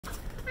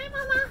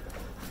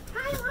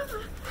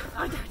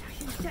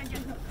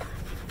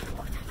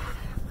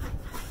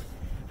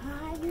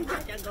You're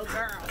such a good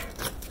girl.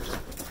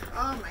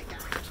 Oh my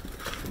God.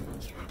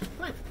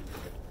 Come on.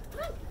 Come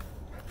on.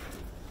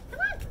 Come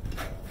on.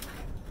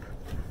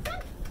 Come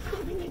on.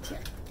 Sit in your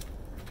chair.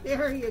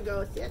 There you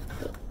go. Sit.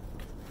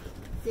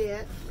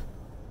 Sit.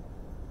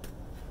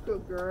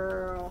 Good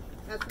girl.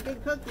 That's a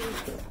big cookie.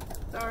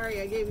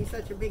 Sorry, I gave you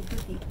such a big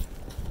cookie.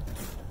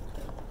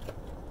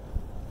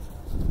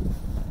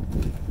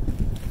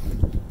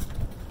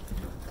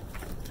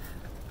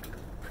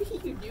 What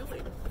are you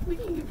doing? What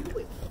are you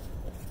doing?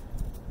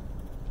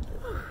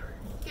 Oh,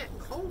 it's getting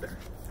colder.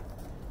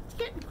 It's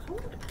getting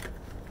colder.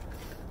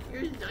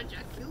 You're such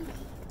a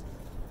cutie.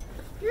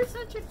 You're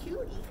such a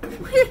cutie.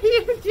 What are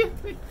you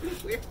doing?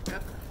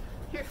 Weirdo.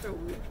 You're so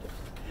weird.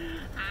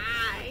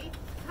 Hi.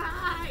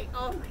 Hi.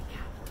 Oh my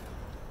God.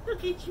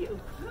 Look at you.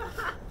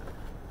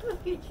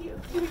 Look at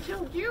you. You're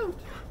so cute.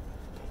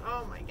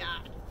 Oh my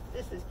God.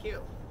 This is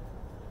cute.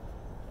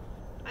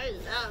 I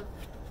love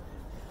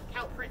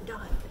cow print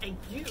dogs. I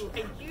do.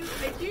 I do.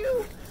 I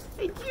do.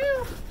 I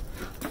do.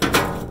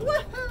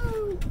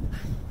 Woohoo!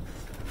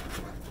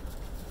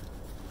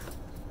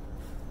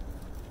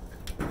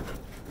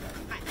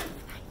 Hi. Hi.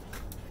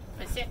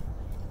 That's it.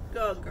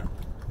 Good girl.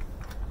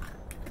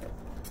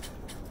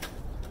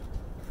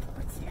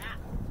 What's that?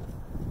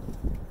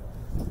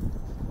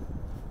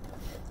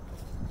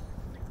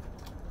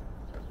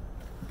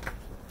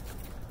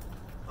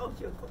 Oh,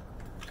 you're good.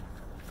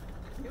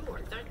 You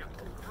are such a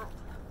good girl.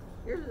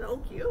 You're so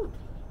cute.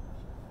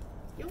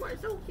 You are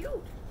so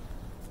cute.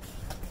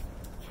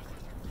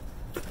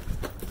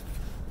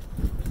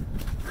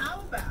 How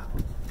about?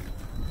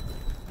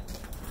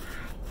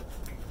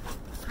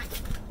 Hi.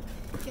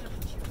 Get up in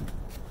the chair.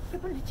 Get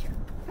up in the chair.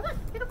 Come on,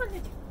 get up in the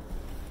chair.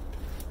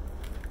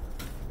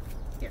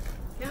 Here,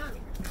 come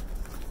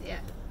here.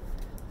 Sit.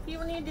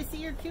 People need to see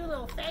your cute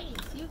little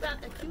face. You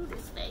got the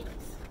cutest face.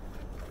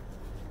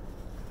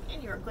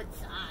 And you're a good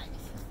size.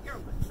 You're a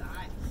good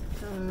size.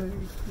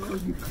 Oh,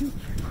 you cute.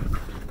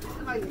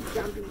 Oh, you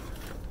jumpy.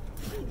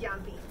 You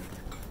jumpy.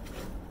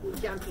 You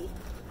jumpy.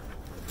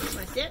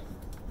 Want to sit?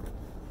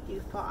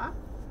 Use paw.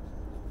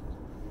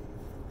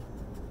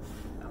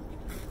 Okay.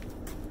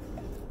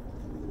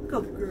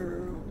 Good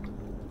girl.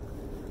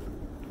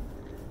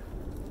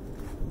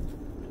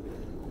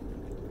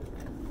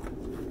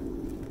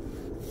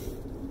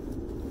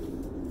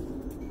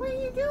 What are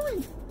you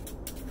doing?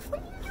 What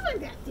are you doing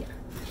back there?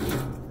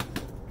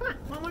 Come on,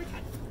 one more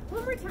time.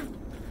 One more time.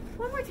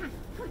 One more time.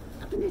 Come on,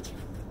 up in the chair.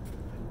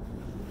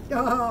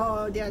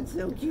 Oh, that's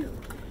so cute.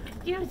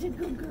 That's a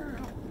good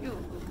girl. You're a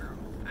good girl.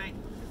 Right.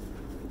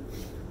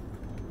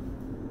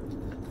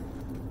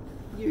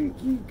 You're a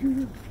cute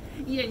girl.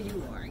 Yeah,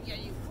 you are. Yeah,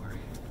 you are.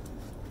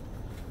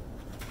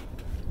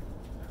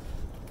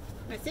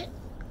 Now sit.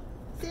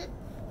 Sit.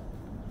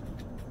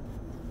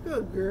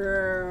 Good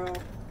girl.